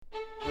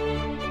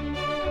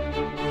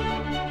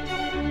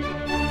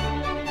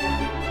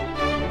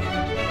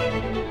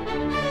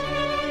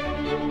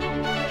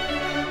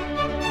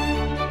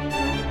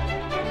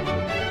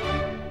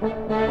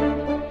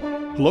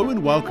Hello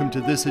and welcome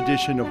to this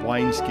edition of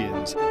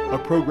Wineskins, a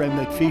program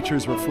that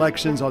features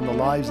reflections on the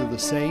lives of the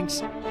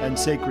saints and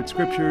sacred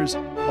scriptures,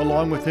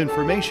 along with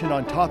information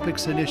on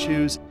topics and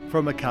issues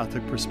from a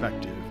Catholic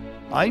perspective.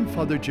 I'm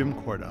Father Jim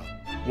Corda.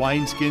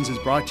 Wineskins is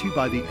brought to you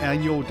by the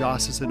annual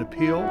Diocesan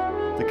Appeal,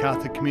 the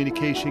Catholic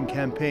Communication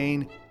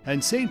Campaign,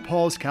 and St.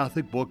 Paul's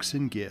Catholic Books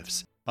and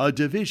Gifts, a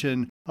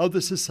division of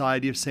the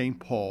Society of St.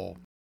 Paul.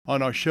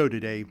 On our show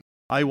today,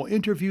 I will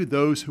interview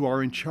those who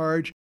are in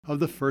charge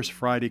of the First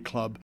Friday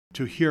Club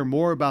to hear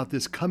more about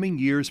this coming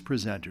year's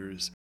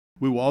presenters.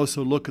 We will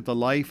also look at the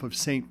life of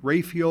St.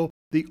 Raphael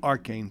the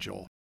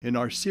Archangel in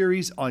our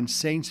series on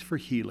Saints for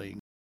Healing,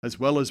 as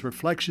well as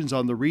reflections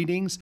on the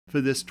readings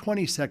for this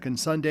 22nd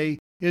Sunday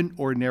in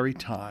Ordinary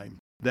Time.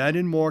 That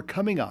and more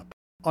coming up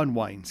on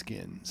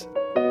Wineskins.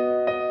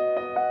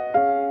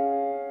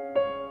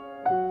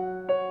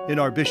 In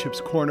our Bishop's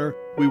Corner,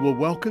 we will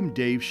welcome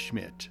Dave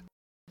Schmidt.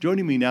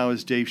 Joining me now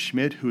is Dave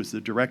Schmidt, who is the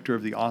Director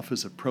of the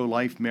Office of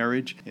Pro-Life,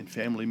 Marriage, and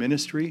Family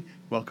Ministry.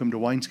 Welcome to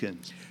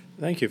Wineskins.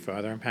 Thank you,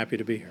 Father. I'm happy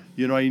to be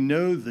here. I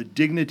know the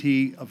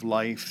dignity of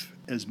life,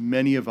 as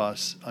many of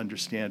us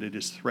understand it,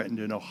 is threatened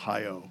in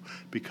Ohio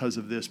because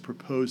of this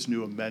proposed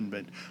new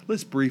amendment.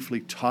 Let's briefly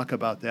talk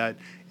about that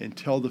and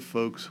tell the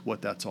folks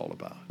what that's all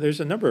about.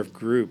 There's a number of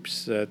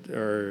groups that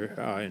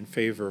are in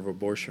favor of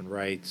abortion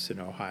rights in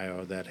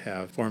Ohio that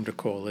have formed a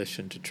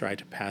coalition to try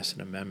to pass an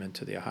amendment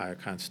to the Ohio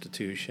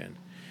Constitution.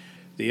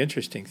 The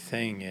interesting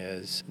thing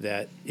is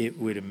that it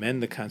would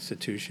amend the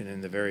Constitution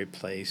in the very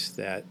place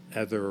that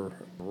other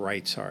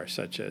rights are,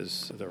 such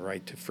as the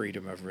right to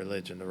freedom of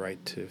religion, the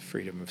right to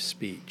freedom of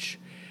speech,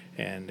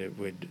 and it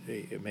would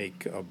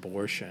make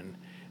abortion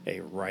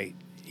a right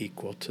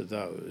equal to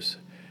those,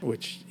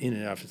 which in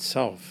and of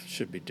itself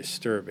should be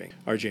disturbing.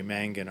 R.J.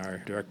 Mangan, our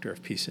Director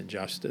of Peace and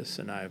Justice,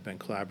 and I have been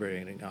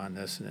collaborating on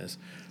this, and as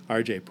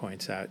R.J.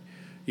 points out,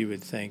 you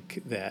would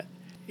think that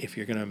if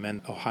you're going to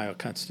amend the Ohio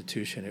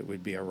Constitution, it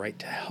would be a right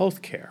to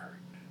health care,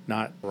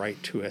 not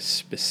right to a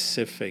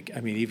specific,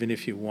 even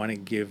if you want to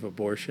give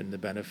abortion the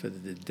benefit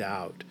of the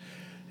doubt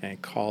and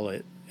call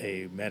it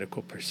a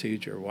medical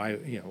procedure, why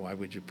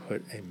would you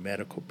put a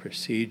medical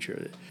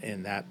procedure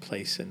in that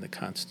place in the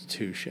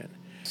Constitution?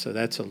 So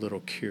that's a little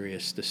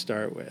curious to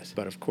start with.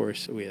 But of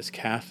course, we as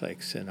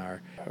Catholics, in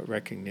our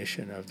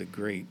recognition of the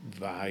great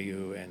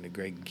value and the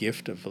great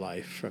gift of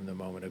life from the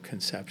moment of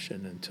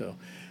conception until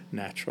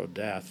natural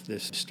death,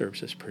 this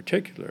disturbs us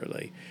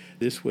particularly.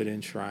 This would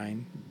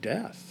enshrine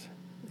death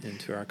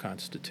into our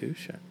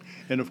Constitution.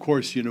 And of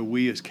course,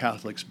 we as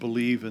Catholics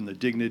believe in the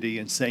dignity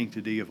and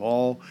sanctity of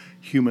all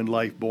human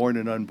life, born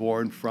and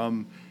unborn,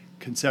 from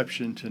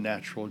conception to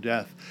natural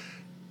death.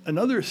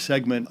 Another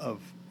segment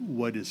of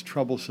what is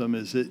troublesome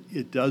is that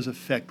it does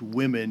affect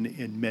women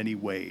in many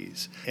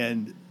ways.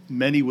 And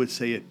many would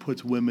say it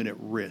puts women at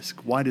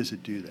risk. Why does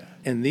it do that?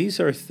 And these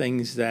are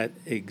things that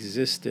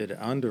existed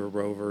under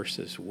Roe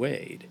versus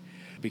Wade,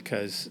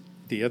 because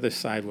the other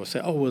side will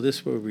say,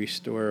 this will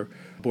restore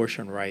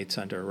abortion rights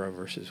under Roe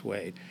versus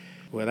Wade.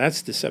 Well,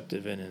 that's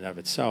deceptive in and of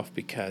itself,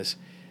 because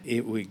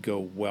it would go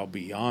well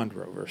beyond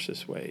Roe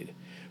versus Wade.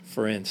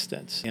 For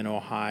instance, in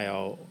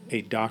Ohio,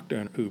 a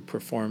doctor who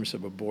performs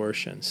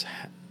abortions,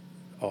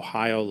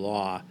 Ohio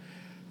law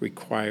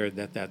required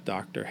that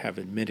doctor have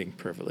admitting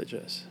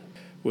privileges,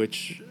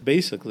 which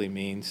basically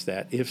means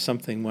that if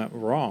something went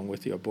wrong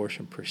with the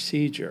abortion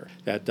procedure,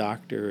 that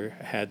doctor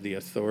had the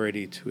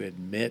authority to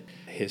admit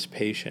his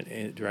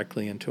patient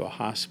directly into a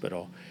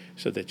hospital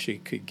so that she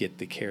could get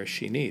the care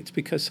she needs,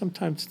 because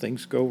sometimes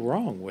things go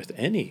wrong with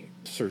any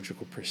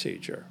surgical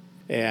procedure.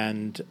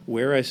 And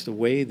whereas the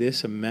way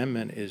this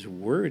amendment is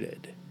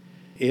worded,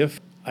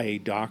 if a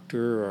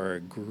doctor or a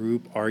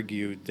group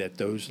argued that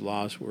those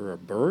laws were a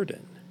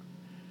burden,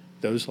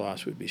 those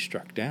laws would be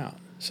struck down.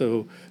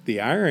 So the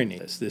irony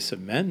is this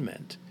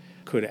amendment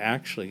could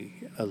actually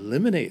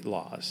eliminate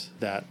laws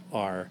that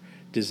are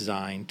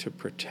designed to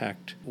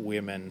protect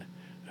women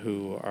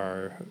who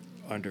are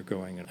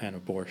undergoing an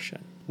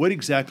abortion. What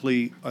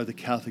exactly are the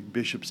Catholic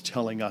bishops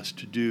telling us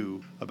to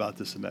do about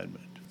this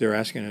amendment? They're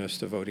asking us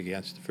to vote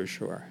against it for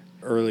sure.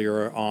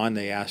 Earlier on,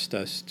 they asked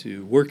us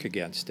to work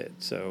against it.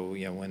 So,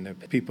 when the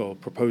people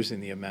proposing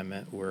the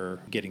amendment were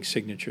getting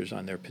signatures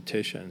on their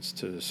petitions,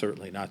 to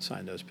certainly not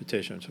sign those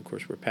petitions. Of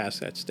course, we're past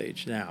that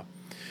stage now.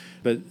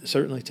 But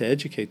certainly to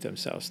educate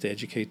themselves, to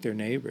educate their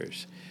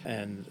neighbors.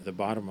 And the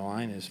bottom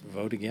line is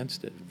vote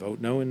against it. Vote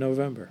no in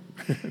November.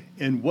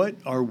 And what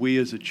are we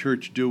as a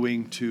church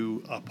doing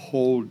to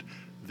uphold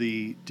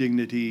the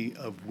dignity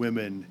of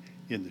women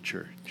in the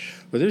church?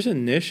 Well, there's an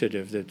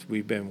initiative that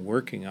we've been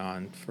working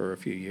on for a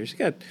few years.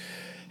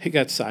 It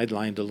got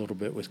sidelined a little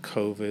bit with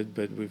COVID,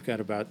 but we've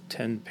got about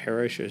 10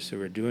 parishes who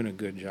are doing a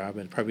good job,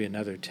 and probably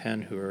another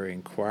 10 who are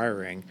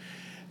inquiring.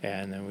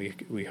 And then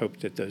we hope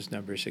that those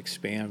numbers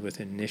expand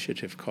with an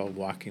initiative called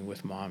Walking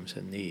with Moms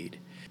in Need.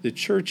 The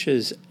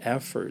Church's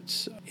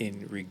efforts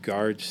in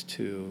regards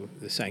to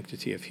the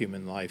sanctity of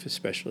human life,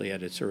 especially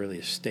at its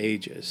earliest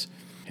stages,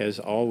 has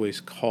always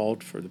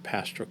called for the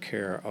pastoral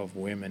care of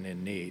women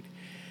in need.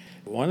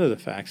 One of the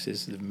facts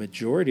is the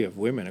majority of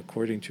women,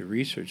 according to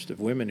research, the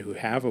women who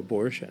have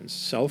abortions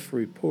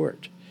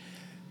self-report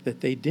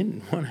that they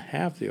didn't want to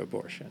have the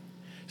abortion.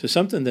 So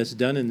something that's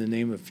done in the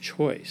name of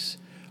choice,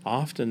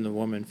 often the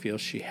woman feels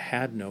she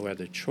had no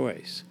other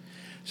choice.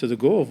 So the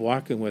goal of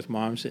Walking with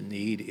Moms in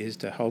Need is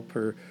to help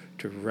her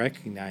to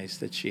recognize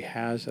that she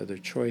has other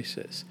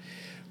choices.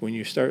 When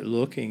you start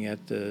looking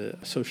at the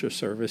social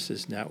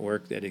services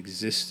network that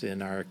exists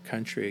in our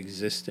country,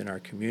 exists in our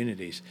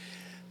communities,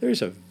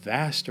 there's a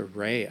vast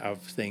array of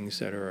things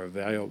that are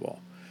available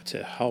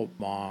to help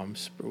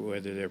moms,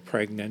 whether they're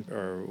pregnant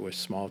or with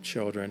small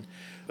children,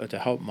 but to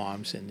help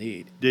moms in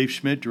need. Dave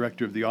Schmidt,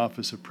 Director of the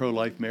Office of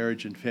Pro-Life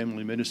Marriage and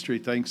Family Ministry,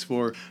 thanks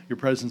for your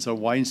presence on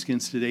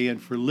Wineskins today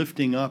and for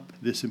lifting up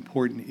this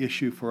important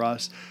issue for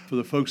us. For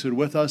the folks that are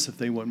with us, if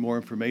they want more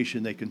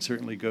information, they can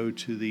certainly go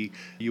to the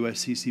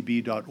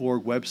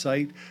usccb.org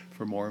website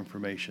for more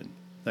information.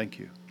 Thank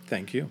you.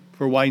 Thank you.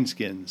 For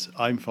Wineskins,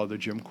 I'm Father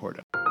Jim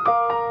Corda.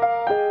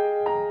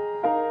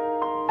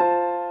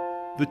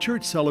 The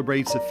church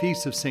celebrates the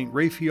Feast of St.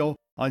 Raphael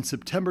on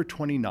September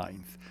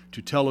 29th.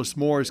 To tell us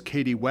more is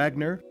Katie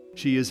Wagner.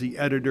 She is the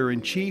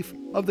editor-in-chief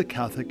of the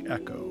Catholic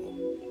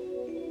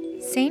Echo.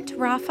 Saint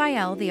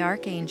Raphael the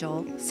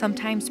Archangel,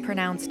 sometimes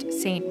pronounced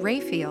Saint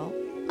Raphael,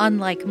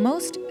 unlike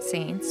most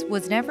saints,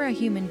 was never a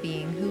human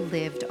being who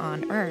lived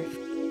on earth.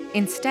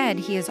 Instead,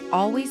 he has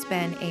always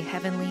been a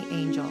heavenly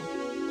angel.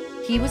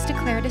 He was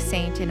declared a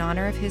saint in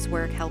honor of his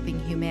work helping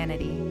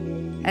humanity.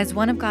 As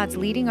one of God's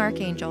leading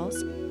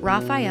archangels,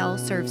 Raphael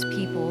serves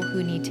people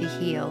who need to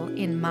heal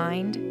in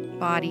mind,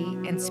 body,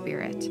 and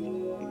spirit.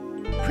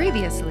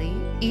 Previously,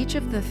 each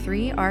of the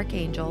three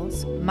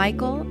archangels,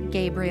 Michael,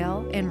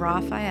 Gabriel, and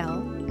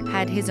Raphael,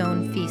 had his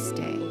own feast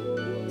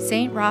day.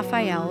 Saint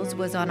Raphael's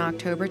was on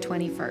October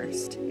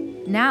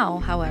 21st. Now,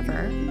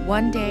 however,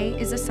 one day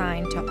is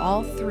assigned to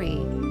all three,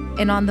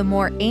 and on the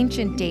more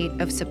ancient date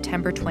of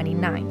September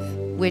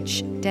 29th,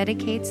 which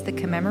dedicates the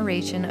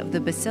commemoration of the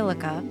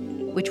Basilica,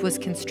 which was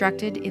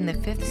constructed in the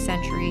 5th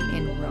century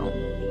in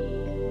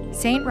Rome.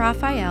 Saint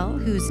Raphael,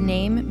 whose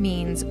name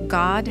means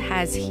God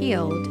has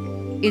healed,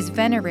 is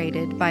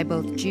venerated by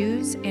both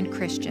Jews and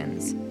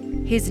Christians.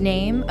 His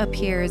name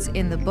appears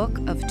in the Book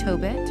of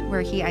Tobit,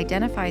 where he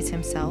identifies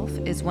himself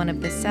as one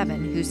of the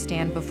 7 who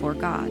stand before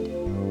God.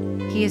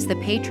 He is the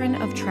patron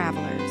of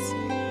travelers.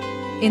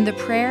 In the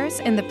prayers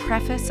and the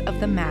preface of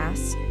the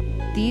Mass,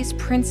 these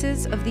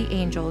princes of the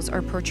angels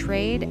are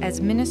portrayed as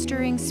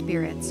ministering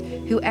spirits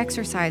who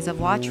exercise a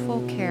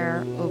watchful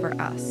care over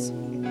us.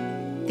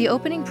 The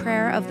opening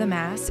prayer of the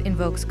Mass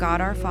invokes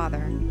God our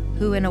Father,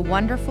 who in a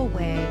wonderful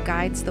way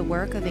guides the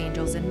work of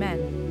angels and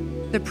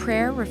men. The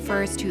prayer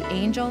refers to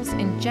angels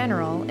in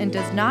general and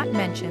does not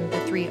mention the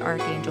 3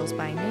 archangels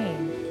by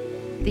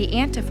name. The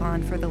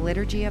antiphon for the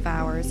Liturgy of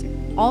Hours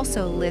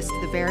also lists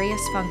the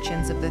various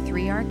functions of the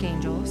 3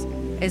 archangels,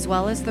 as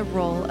well as the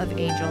role of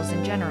angels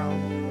in general.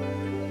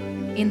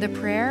 In the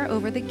prayer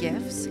over the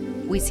gifts,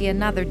 we see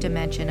another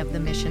dimension of the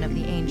mission of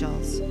the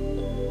angels.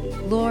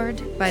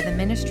 Lord, by the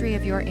ministry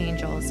of your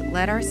angels,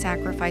 let our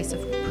sacrifice of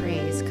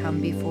praise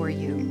come before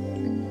you.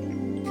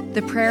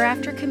 The prayer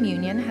after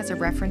communion has a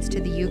reference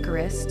to the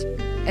Eucharist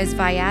as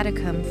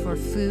viaticum for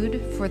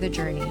food for the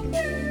journey.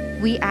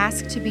 We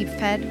ask to be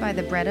fed by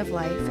the bread of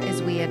life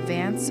as we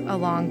advance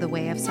along the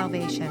way of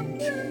salvation.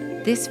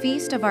 This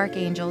Feast of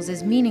Archangels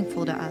is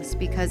meaningful to us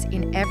because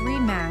in every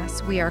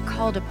Mass we are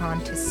called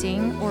upon to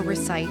sing or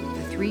recite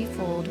the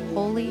threefold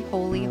Holy,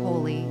 Holy,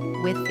 Holy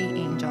with the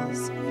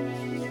angels.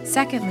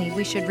 Secondly,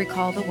 we should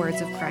recall the words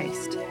of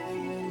Christ.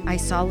 I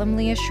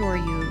solemnly assure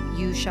you,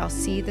 you shall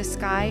see the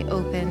sky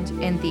opened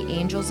and the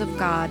angels of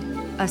God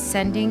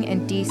ascending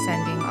and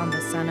descending on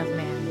the Son of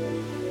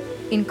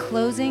Man. In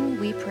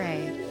closing, we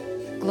pray,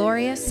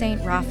 Glorious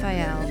Saint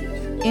Raphael,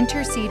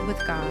 intercede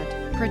with God,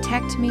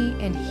 protect me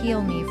and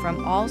heal me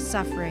from all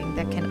suffering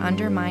that can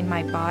undermine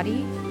my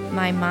body,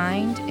 my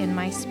mind, and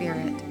my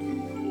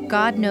spirit.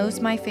 God knows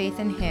my faith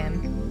in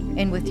him,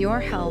 and with your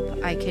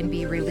help I can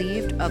be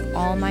relieved of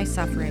all my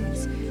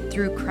sufferings.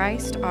 Through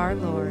Christ our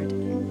Lord.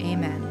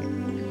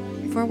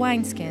 Amen. For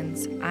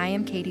Wineskins, I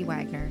am Katie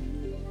Wagner.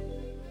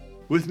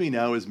 With me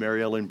now is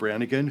Mary Ellen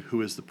Brannigan,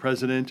 who is the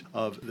president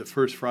of the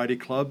First Friday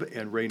Club,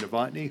 and Ray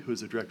Novotny, who is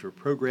the director of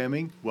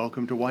programming.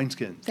 Welcome to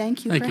Wineskins.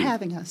 Thank you for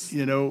having us.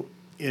 You know,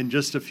 in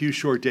just a few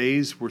short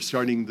days, we're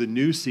starting the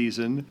new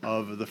season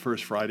of the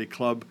First Friday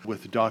Club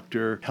with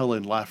Dr.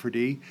 Helen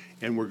Lafferty,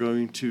 and we're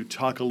going to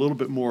talk a little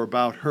bit more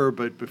about her.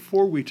 But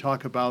before we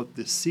talk about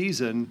the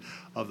season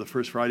of the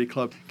First Friday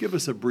Club, give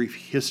us a brief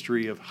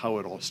history of how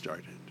it all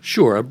started.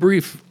 Sure, a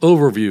brief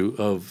overview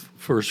of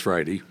First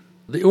Friday.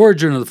 The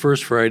origin of the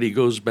First Friday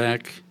goes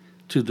back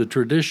to the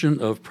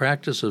tradition of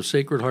practice of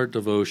Sacred Heart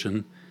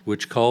devotion,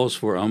 which calls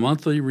for a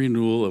monthly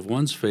renewal of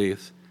one's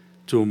faith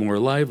to a more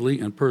lively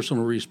and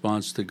personal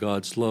response to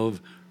God's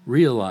love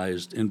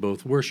realized in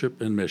both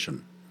worship and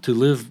mission. To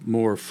live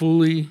more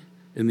fully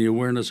in the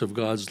awareness of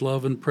God's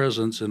love and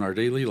presence in our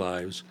daily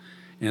lives,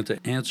 and to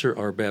answer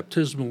our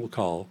baptismal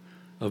call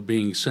of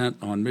being sent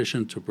on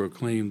mission to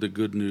proclaim the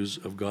good news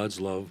of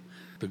God's love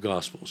the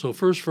gospel. So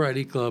First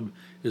Friday Club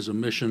is a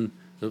mission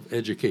of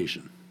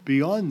education.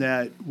 Beyond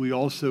that, we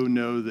also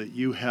know that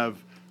you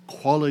have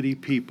quality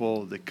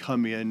people that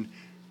come in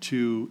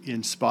to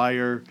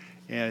inspire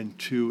and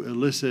to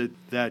elicit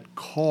that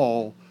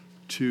call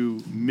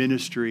to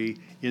ministry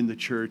in the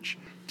church.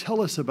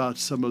 Tell us about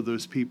some of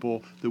those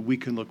people that we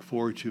can look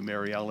forward to,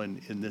 Mary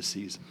Ellen, in this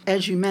season.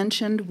 As you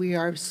mentioned, we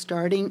are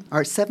starting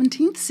our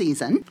 17th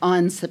season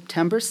on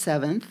September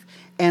 7th,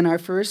 and our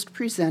first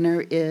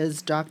presenter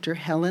is Dr.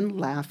 Helen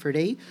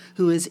Lafferty,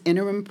 who is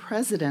interim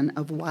president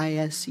of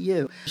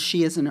YSU.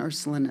 She is an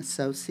Ursuline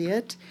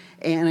associate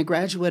and a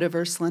graduate of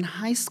Ursuline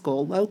High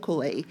School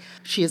locally.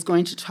 She is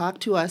going to talk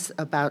to us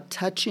about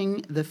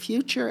touching the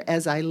future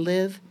as I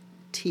live,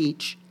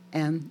 teach,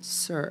 and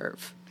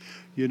serve.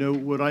 You know,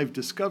 what I've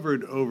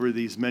discovered over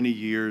these many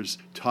years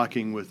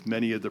talking with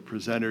many of the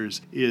presenters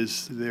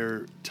is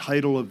their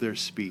title of their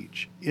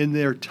speech. In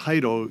their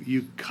title,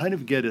 you kind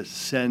of get a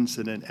sense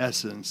and an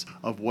essence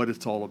of what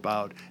it's all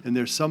about. And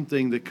there's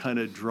something that kind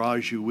of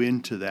draws you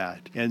into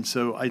that. And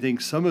so I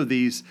think some of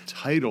these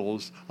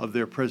titles of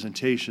their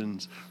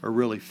presentations are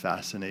really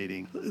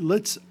fascinating.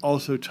 Let's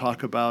also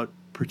talk about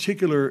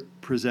particular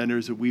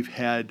presenters that we've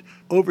had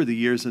over the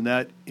years, and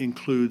that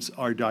includes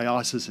our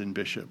diocesan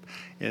bishop.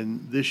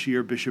 And this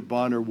year, Bishop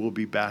Bonner will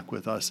be back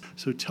with us.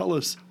 So tell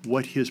us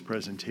what his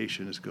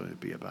presentation is going to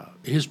be about.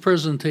 His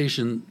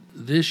presentation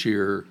this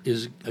year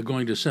is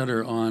going to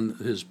center on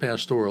his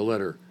pastoral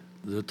letter.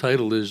 The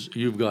title is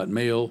You've Got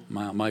Mail,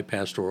 My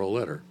Pastoral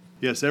Letter.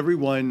 Yes,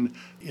 everyone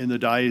in the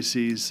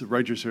diocese,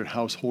 registered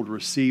household,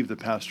 received the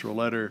pastoral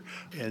letter.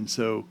 And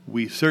so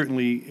we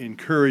certainly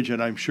encourage,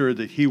 and I'm sure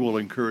that he will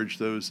encourage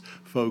those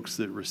folks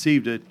that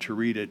received it to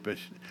read it. But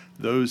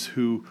those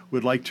who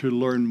would like to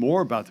learn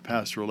more about the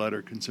pastoral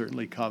letter can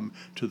certainly come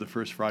to the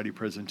First Friday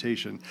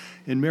presentation.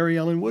 And Mary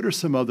Ellen, what are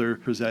some other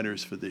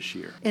presenters for this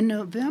year? In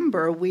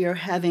November, we are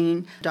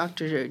having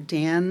Dr.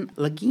 Dan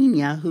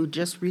Lagina, who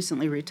just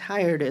recently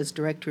retired as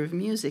director of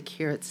music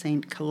here at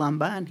St.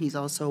 Columba, and he's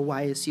also a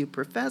YSU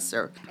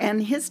professor.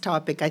 And his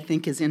topic, I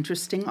think, is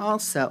interesting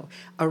also,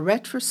 a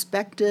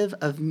retrospective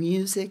of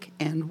music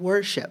and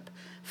worship,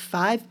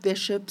 5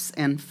 bishops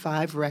and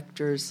 5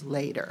 rectors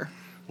later.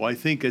 Well, I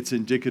think it's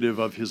indicative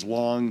of his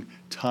long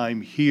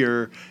time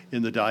here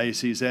in the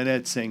diocese and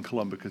at St.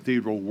 Columba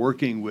Cathedral,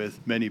 working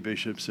with many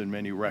bishops and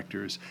many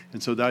rectors.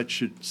 And so that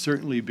should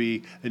certainly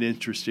be an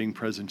interesting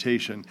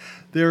presentation.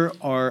 There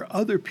are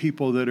other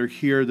people that are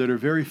here that are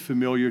very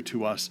familiar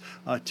to us.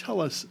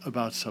 Tell us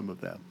about some of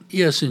them.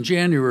 Yes, in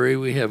January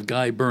we have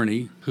Guy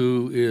Burney,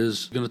 who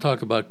is going to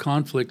talk about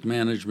conflict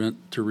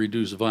management to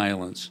reduce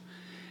violence.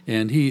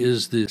 And he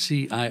is the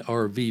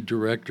CIRV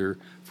director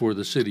for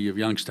the city of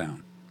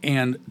Youngstown.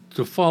 And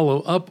to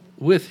follow up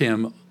with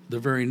him the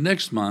very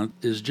next month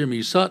is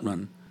Jimmy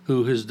Sutman,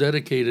 who has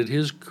dedicated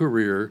his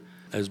career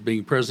as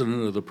being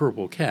president of the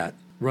Purple Cat,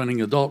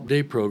 running adult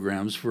day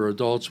programs for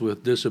adults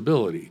with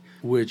disability,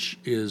 which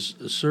is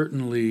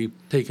certainly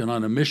taken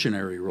on a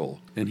missionary role.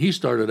 And he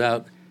started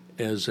out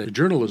as a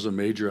journalism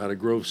major out of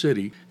Grove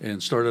City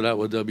and started out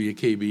with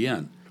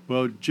WKBN.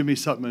 Well, Jimmy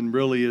Sutman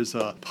really is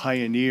a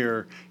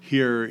pioneer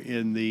here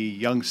in the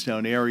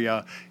Youngstown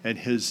area and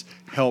has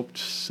helped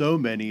so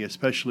many,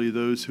 especially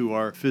those who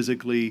are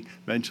physically,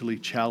 mentally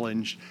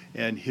challenged,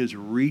 and his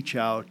reach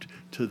out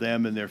to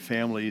them and their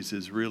families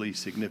is really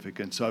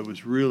significant. So I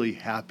was really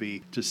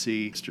happy to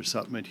see Mr.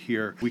 Sutman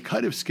here. We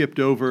kind of skipped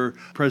over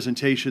a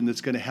presentation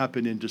that's going to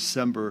happen in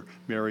December.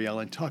 Mary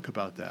Ellen, talk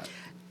about that.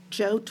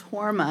 Joe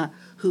Torma,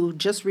 who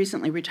just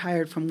recently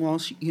retired from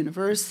Walsh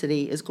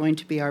University, is going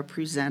to be our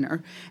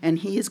presenter, and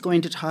he is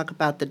going to talk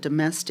about the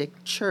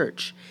domestic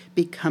church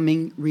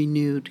becoming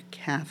renewed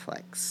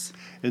Catholics.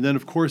 And then,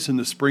 of course, in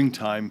the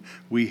springtime,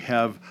 we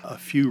have a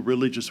few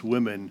religious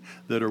women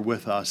that are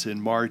with us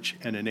in March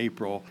and in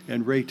April.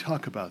 And Ray,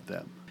 talk about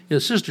them.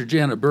 Yes, Sister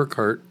Janet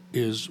Burkhart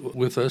is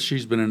with us.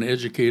 She's been an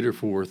educator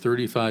for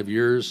 35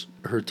 years.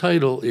 Her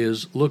title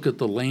is Look at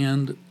the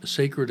Land,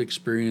 Sacred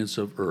Experience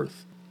of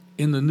Earth.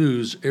 In the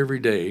news every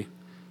day,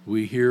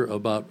 we hear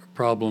about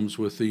problems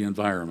with the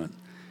environment,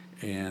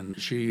 and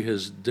she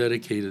has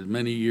dedicated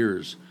many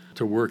years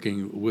to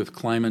working with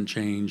climate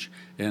change,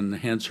 and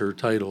hence her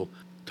title,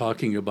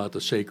 talking about the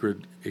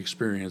sacred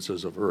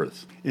experiences of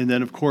Earth. And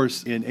then, of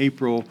course, in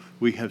April,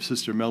 we have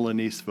Sister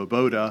Melanie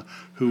Svoboda,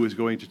 who is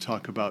going to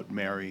talk about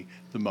Mary,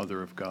 the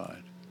Mother of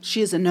God.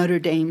 She is a Notre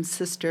Dame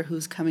sister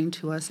who's coming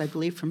to us, I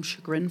believe, from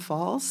Chagrin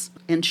Falls,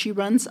 and she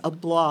runs a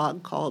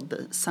blog called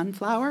The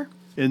Sunflower.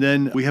 And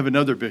then we have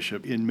another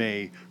bishop in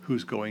May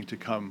who's going to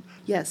come.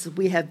 Yes,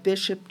 we have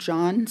Bishop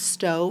John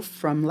Stowe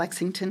from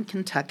Lexington,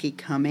 Kentucky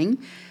coming,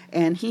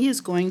 and he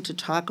is going to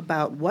talk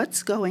about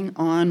what's going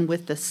on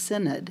with the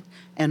Synod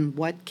and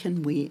what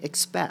can we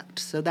expect.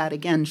 So that,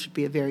 again, should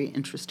be a very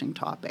interesting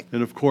topic.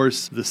 And of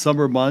course, the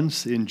summer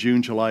months in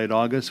June, July, and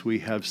August, we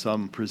have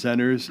some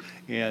presenters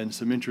and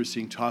some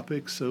interesting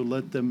topics, so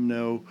let them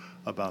know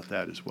about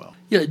that as well.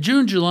 Yeah,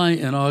 June, July,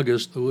 and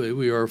August,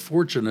 we are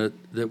fortunate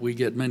that we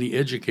get many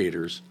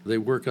educators. They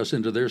work us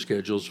into their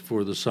schedules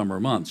for the summer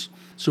months.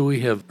 So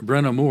we have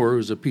Brenna Moore,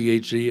 who's a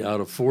PhD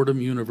out of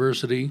Fordham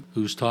University,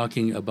 who's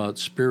talking about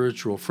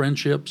spiritual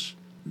friendships.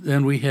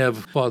 Then we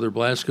have Father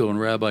Blasco and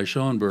Rabbi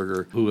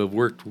Schoenberger, who have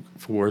worked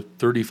for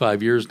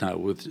 35 years now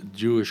with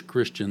Jewish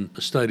Christian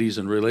studies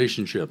and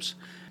relationships.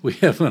 We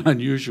have an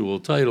unusual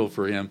title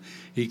for him.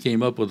 He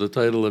came up with the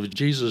title of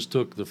Jesus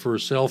Took the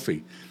First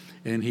Selfie,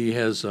 and he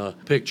has a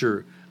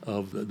picture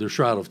of the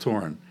Shroud of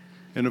Turin.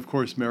 And of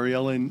course, Mary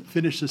Ellen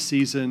finished the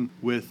season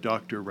with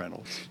Dr.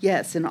 Reynolds.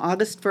 Yes, in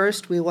August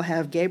 1st, we will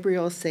have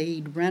Gabriel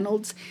Said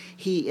Reynolds.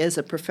 He is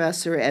a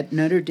professor at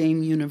Notre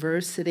Dame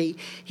University.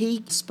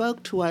 He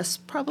spoke to us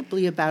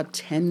probably about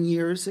 10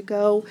 years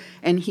ago,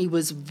 and he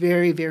was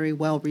very, very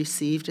well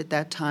received at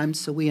that time,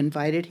 so we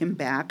invited him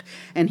back,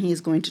 and he's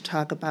going to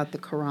talk about the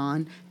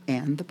Quran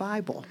and the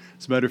Bible.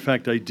 As a matter of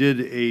fact, I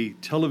did a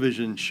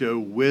television show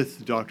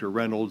with Dr.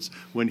 Reynolds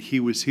when he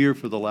was here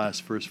for the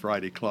last First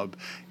Friday Club,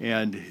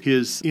 and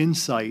his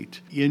insight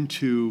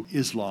into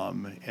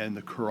Islam and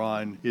the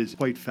Quran is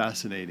quite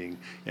fascinating,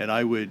 and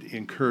I would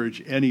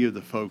encourage any of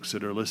the folks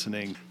that are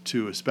listening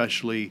to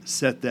especially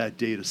set that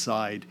date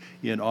aside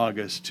in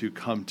August to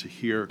come to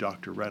hear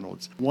Dr.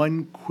 Reynolds.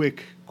 One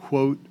quick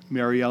quote,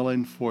 Mary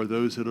Ellen, for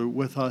those that are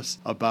with us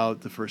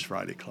about the First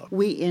Friday Club.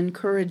 We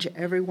encourage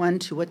everyone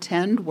to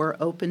attend. We're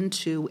open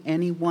to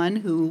anyone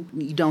who,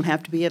 you don't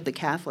have to be of the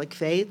Catholic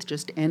faith,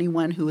 just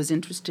anyone who is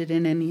interested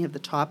in any of the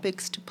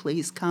topics to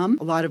please come.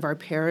 A lot of our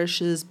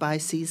parishes buy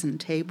season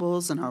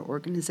tables, and our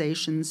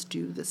organizations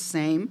do the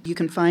same. You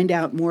can find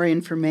out more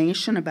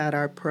information about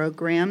our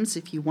programs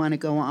if you want to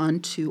go on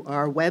to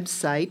our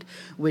website,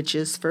 which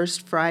is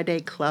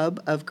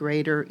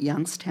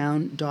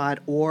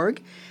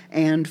firstfridayclubofgreateryoungstown.org.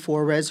 And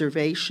for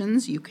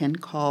reservations, you can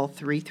call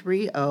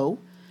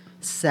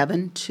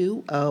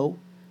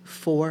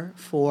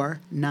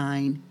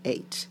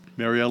 330-720-4498.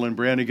 Mary Ellen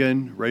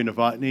Brannigan, Ray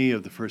Novotny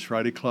of the First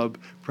Friday Club,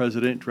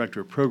 President,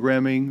 Director of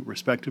Programming,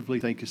 respectively,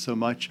 thank you so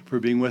much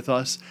for being with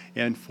us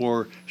and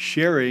for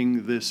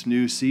sharing this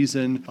new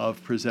season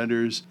of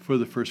presenters for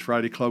the First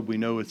Friday Club. We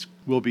know it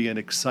will be an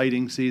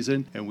exciting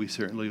season, and we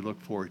certainly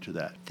look forward to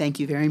that.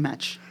 Thank you very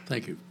much.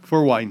 Thank you.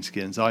 For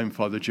Wineskins, I'm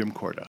Father Jim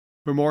Corda.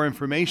 For more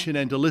information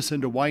and to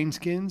listen to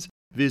Wineskins,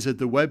 visit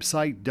the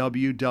website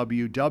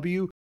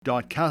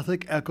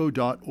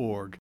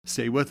www.catholicecho.org.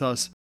 Stay with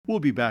us. We'll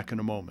be back in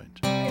a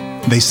moment.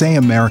 They say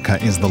America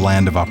is the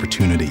land of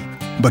opportunity,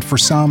 but for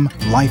some,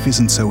 life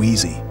isn't so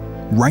easy.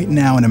 Right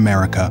now in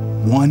America,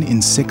 1 in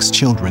 6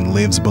 children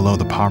lives below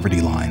the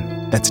poverty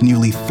line. That's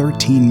nearly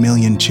 13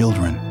 million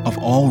children of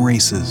all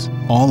races,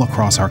 all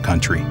across our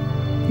country.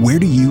 Where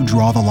do you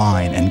draw the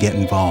line and get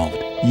involved?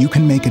 You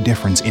can make a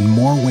difference in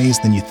more ways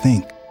than you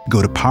think. Go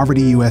to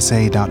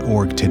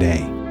povertyusa.org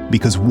today,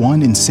 because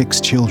 1 in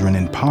 6 children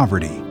in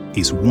poverty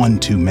is one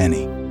too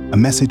many. A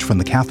message from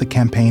the Catholic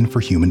Campaign for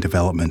Human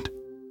Development.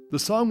 The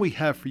song we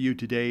have for you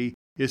today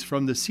is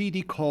from the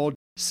CD called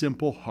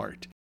Simple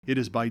Heart. It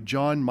is by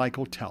John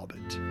Michael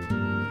Talbot.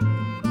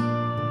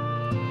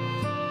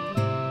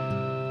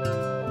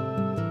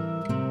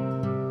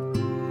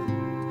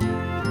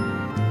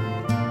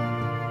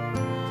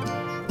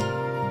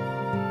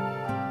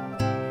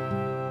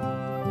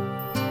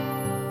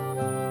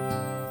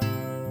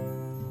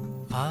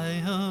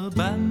 I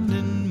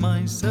abandon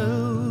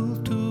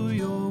myself to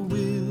your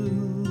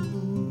will.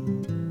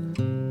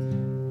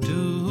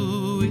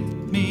 Do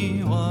with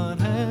me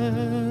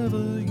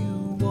whatever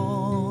you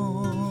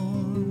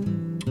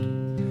want.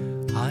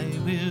 I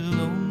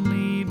will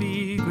only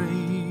be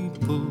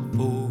grateful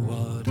for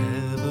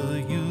whatever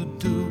you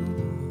do.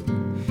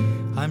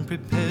 I'm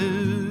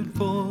prepared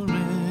for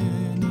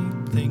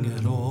anything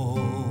at all.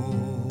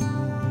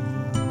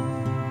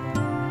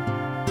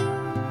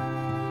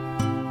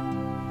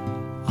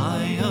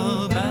 I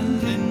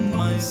abandon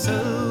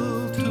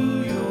myself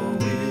to your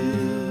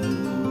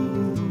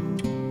will.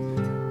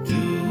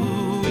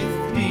 Do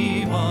with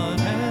me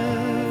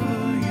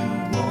whatever you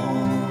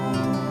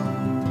want.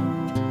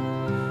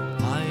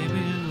 I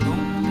will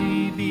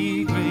only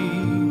be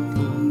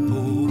grateful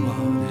for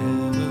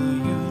whatever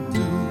you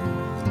do.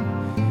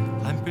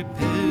 I'm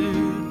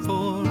prepared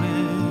for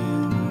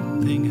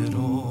anything at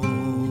all.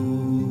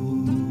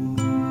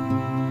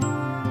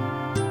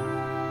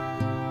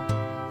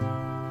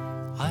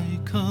 I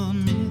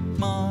commit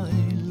my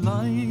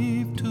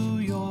life to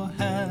your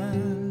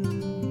hand.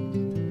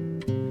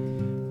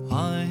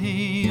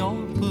 I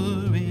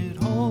offer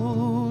it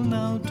all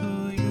now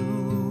to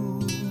you.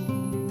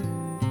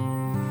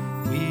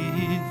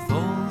 With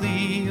all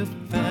the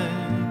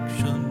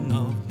affection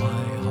of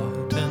my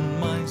heart and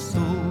my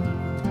soul.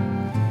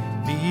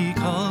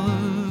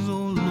 Because,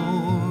 oh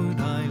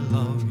Lord, I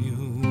love you.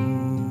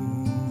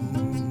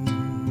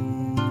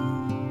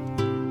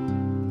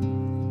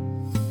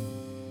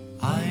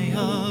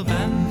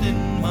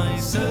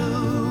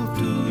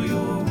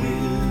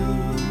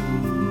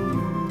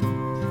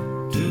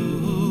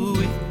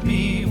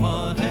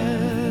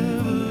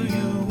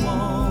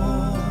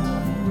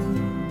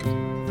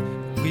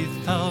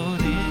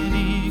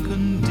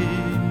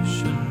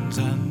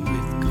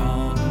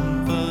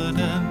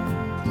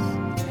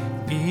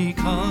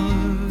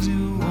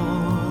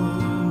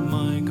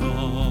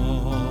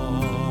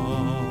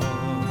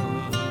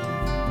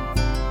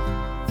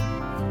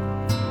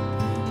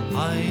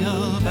 I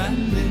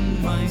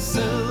abandon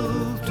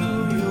myself to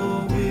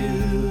your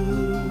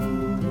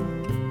will.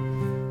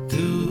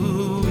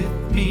 Do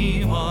with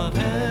me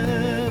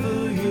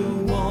whatever you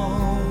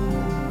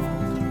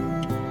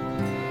want,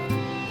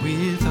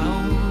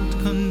 without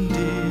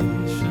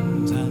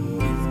conditions and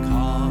with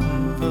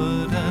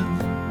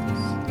confidence,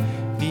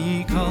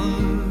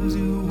 because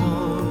you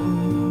are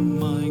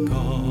my God.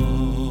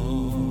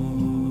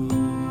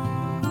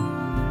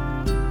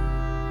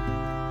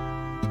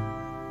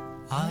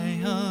 I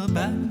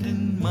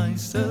abandon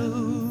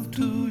myself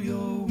to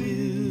your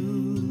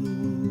will.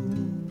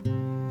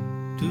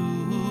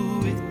 Do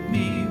with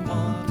me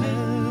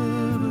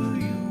whatever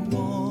you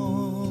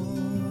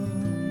want.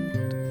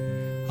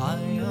 I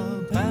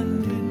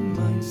abandon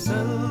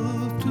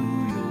myself to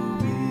your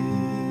will.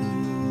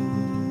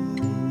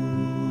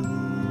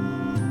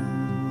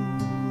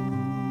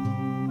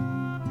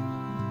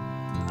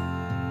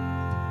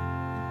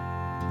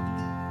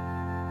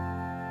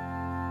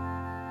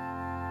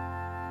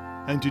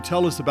 And to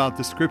tell us about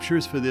the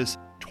scriptures for this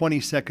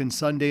 22nd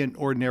Sunday in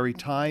Ordinary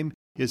Time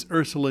is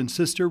Ursuline's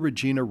sister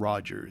Regina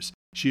Rogers.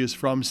 She is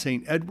from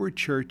St. Edward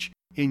Church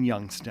in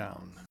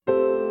Youngstown.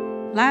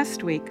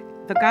 Last week,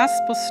 the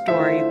gospel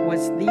story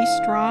was the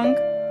strong,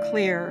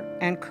 clear,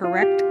 and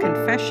correct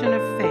confession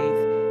of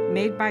faith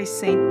made by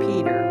St.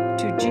 Peter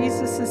to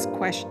Jesus'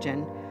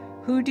 question,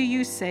 "Who do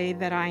you say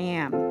that I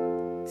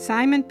am?"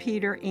 Simon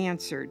Peter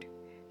answered,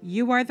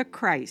 "You are the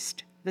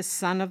Christ, the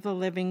Son of the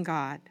living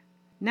God."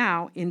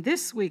 Now, in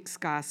this week's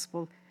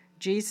gospel,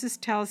 Jesus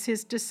tells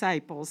his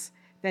disciples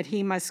that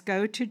he must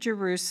go to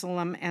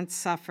Jerusalem and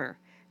suffer,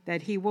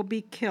 that he will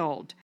be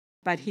killed,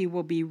 but he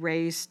will be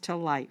raised to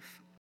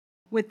life.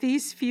 With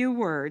these few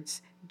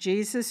words,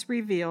 Jesus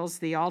reveals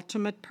the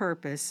ultimate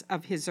purpose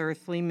of his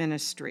earthly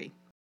ministry.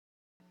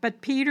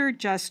 But Peter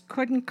just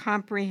couldn't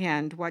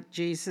comprehend what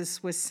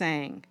Jesus was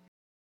saying.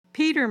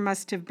 Peter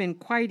must have been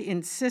quite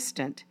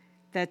insistent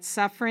that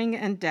suffering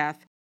and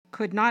death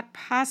could not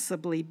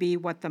possibly be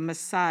what the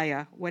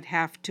Messiah would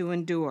have to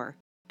endure,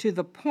 to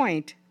the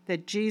point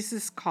that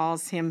Jesus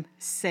calls him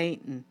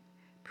Satan.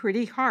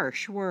 Pretty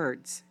harsh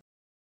words.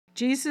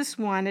 Jesus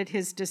wanted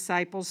his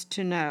disciples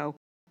to know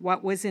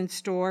what was in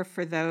store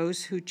for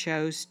those who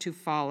chose to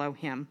follow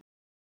him.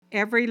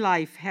 Every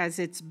life has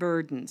its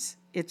burdens,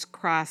 its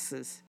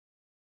crosses.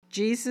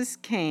 Jesus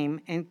came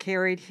and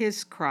carried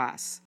his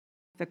cross,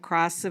 the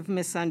cross of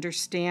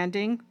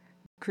misunderstanding,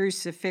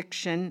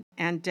 crucifixion,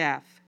 and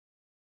death.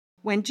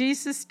 When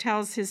Jesus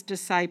tells his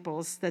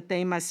disciples that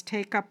they must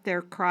take up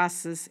their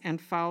crosses and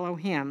follow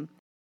him,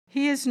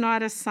 he is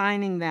not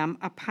assigning them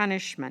a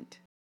punishment.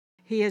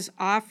 He is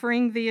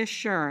offering the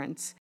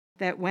assurance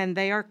that when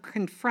they are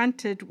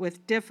confronted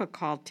with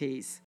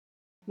difficulties,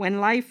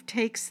 when life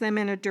takes them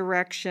in a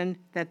direction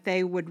that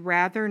they would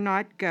rather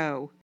not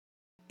go,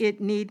 it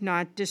need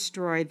not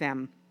destroy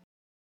them.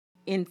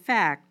 In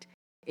fact,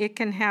 it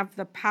can have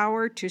the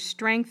power to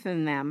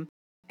strengthen them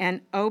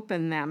and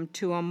open them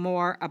to a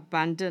more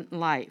abundant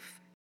life.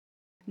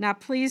 Now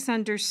please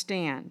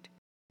understand,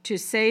 to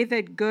say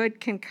that good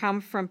can come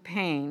from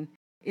pain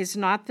is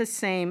not the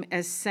same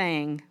as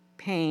saying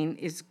pain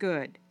is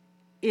good.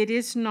 It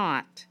is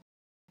not.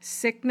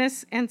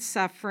 Sickness and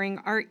suffering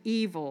are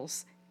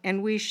evils,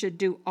 and we should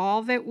do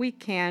all that we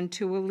can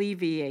to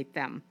alleviate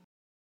them.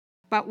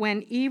 But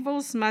when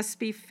evils must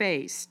be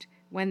faced,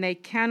 when they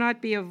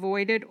cannot be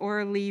avoided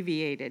or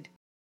alleviated,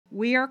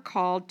 we are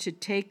called to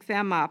take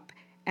them up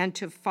and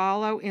to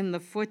follow in the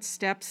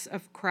footsteps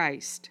of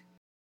Christ.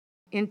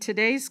 In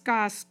today's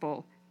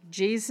gospel,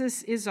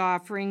 Jesus is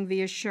offering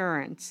the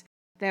assurance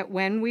that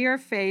when we are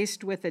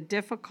faced with a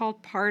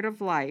difficult part of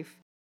life,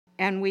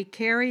 and we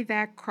carry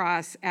that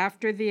cross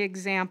after the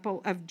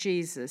example of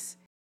Jesus,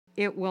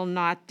 it will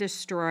not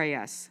destroy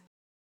us.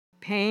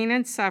 Pain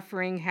and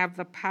suffering have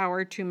the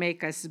power to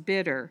make us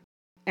bitter,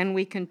 and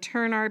we can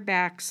turn our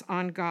backs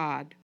on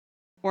God.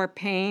 Or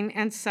pain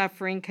and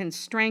suffering can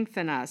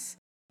strengthen us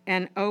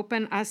and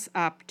open us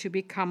up to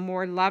become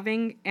more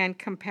loving and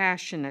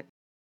compassionate.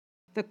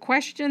 The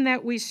question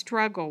that we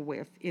struggle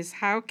with is,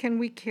 how can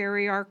we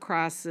carry our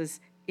crosses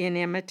in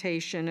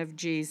imitation of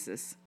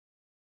Jesus?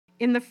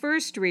 In the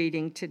first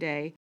reading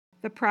today,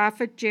 the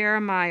prophet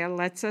Jeremiah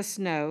lets us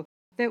know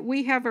that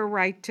we have a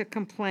right to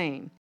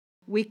complain.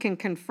 We can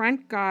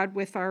confront God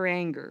with our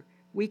anger.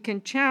 We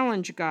can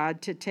challenge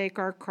God to take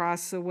our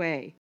cross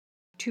away.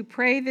 To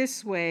pray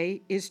this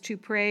way is to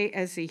pray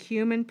as a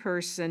human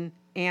person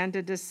and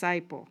a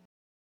disciple.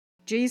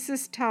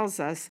 Jesus tells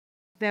us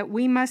that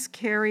we must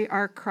carry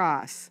our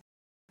cross,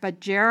 but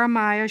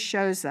Jeremiah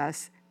shows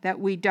us that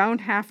we don't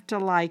have to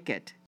like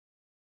it.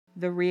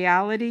 The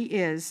reality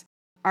is,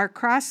 our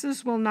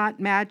crosses will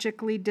not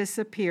magically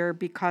disappear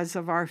because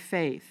of our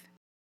faith,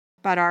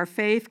 but our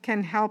faith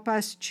can help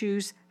us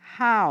choose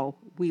how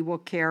we will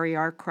carry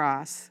our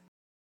cross.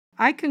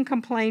 I can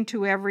complain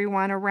to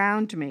everyone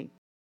around me.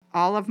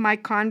 All of my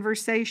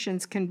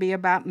conversations can be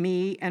about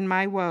me and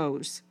my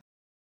woes.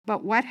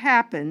 But what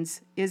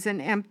happens is an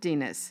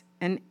emptiness,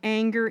 an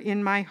anger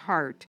in my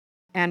heart,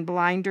 and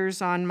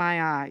blinders on my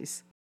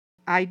eyes.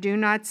 I do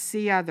not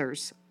see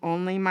others,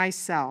 only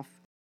myself.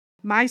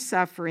 My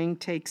suffering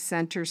takes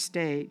center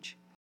stage.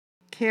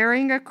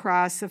 Carrying a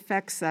cross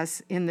affects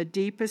us in the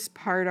deepest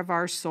part of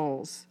our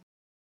souls.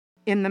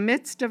 In the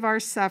midst of our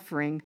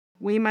suffering,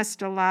 we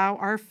must allow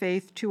our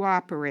faith to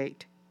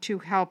operate, to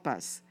help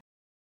us.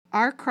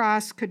 Our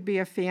cross could be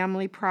a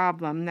family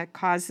problem that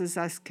causes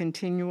us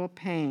continual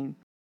pain.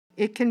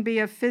 It can be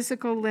a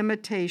physical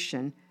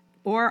limitation,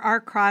 or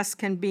our cross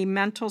can be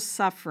mental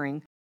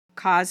suffering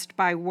caused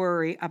by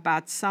worry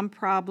about some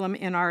problem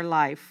in our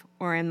life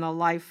or in the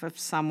life of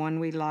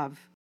someone we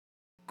love.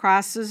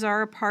 Crosses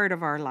are a part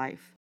of our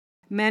life.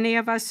 Many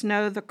of us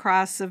know the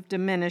cross of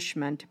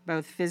diminishment,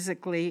 both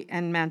physically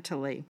and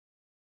mentally.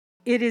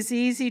 It is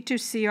easy to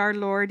see our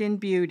Lord in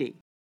beauty.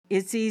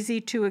 It's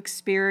easy to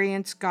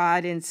experience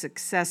God in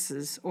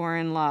successes or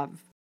in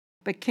love.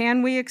 But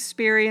can we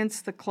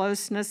experience the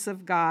closeness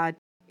of God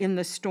in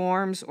the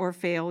storms or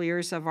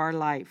failures of our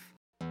life?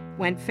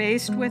 When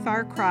faced with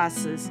our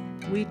crosses,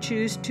 we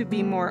choose to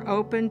be more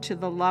open to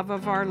the love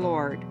of our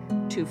Lord,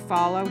 to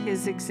follow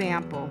His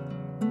example,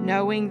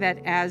 knowing that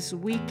as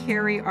we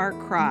carry our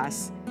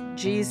cross,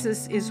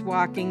 Jesus is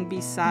walking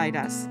beside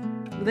us,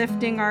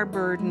 lifting our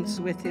burdens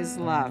with His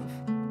love.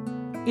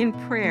 In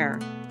prayer,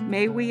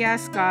 may we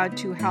ask God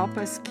to help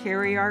us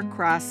carry our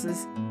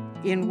crosses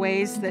in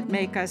ways that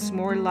make us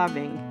more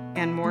loving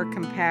and more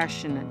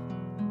compassionate.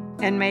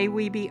 And may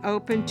we be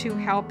open to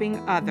helping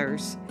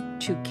others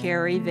to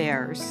carry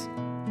theirs.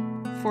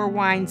 For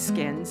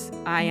Wineskins,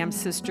 I am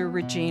Sister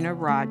Regina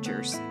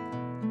Rogers.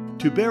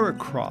 To bear a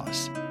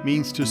cross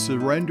means to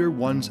surrender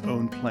one's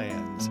own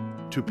plans.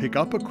 To pick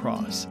up a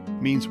cross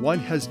means one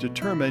has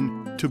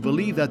determined to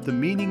believe that the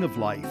meaning of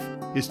life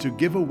is to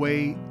give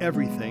away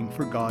everything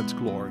for God's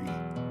glory.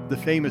 The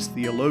famous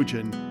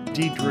theologian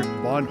Dietrich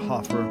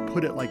Bonhoeffer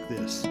put it like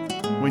this: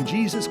 when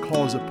Jesus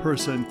calls a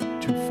person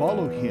to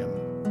follow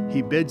Him,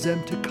 He bids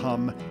them to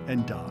come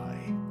and die.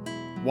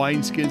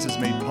 Wineskins is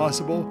made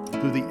possible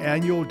through the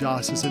annual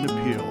Diocesan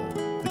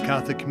Appeal, the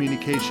Catholic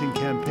Communication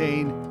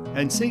Campaign,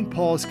 and St.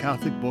 Paul's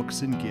Catholic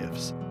Books and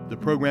Gifts. The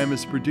program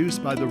is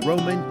produced by the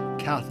Roman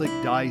Catholic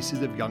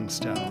Diocese of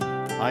Youngstown.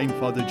 I'm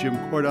Father Jim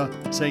Corda,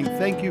 saying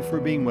thank you for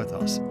being with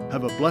us.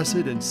 Have a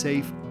blessed and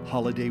safe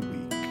holiday week.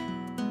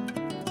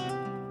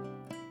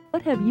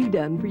 What have you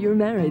done for your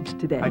marriage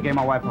today? I gave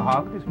my wife a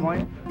hug this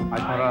morning. I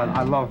told her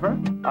I love her.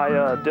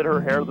 I did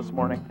her hair this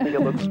morning. I think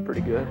it looks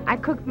pretty good. I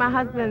cooked my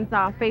husband's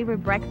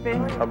favorite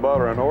breakfast. I bought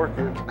her an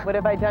orchid. What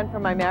have I done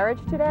for my marriage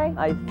today?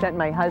 I sent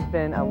my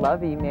husband a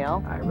love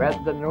email. I read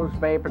the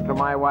newspaper to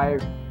my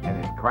wife,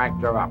 and it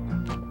cracked her up.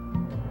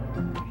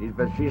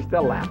 She's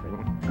still laughing.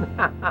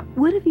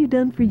 What have you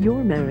done for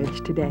your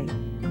marriage today?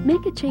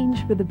 Make a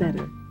change for the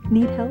better.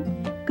 Need help?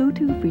 Go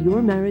to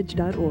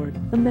foryourmarriage.org,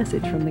 a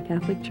message from the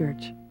Catholic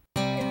Church.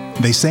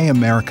 They say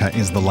America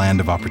is the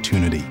land of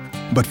opportunity,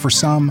 but for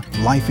some,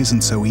 life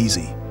isn't so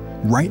easy.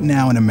 Right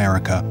now in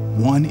America,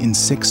 1 in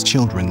 6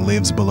 children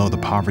lives below the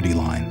poverty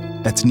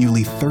line. That's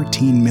nearly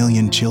 13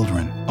 million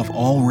children of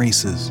all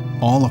races,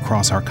 all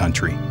across our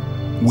country.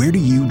 Where do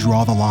you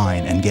draw the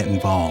line and get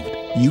involved?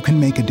 You can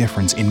make a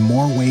difference in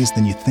more ways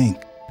than you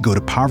think. Go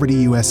to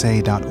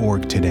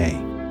povertyusa.org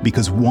today,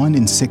 because 1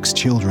 in 6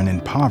 children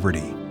in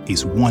poverty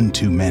is one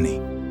too many.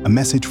 A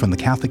message from the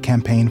Catholic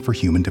Campaign for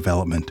Human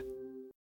Development.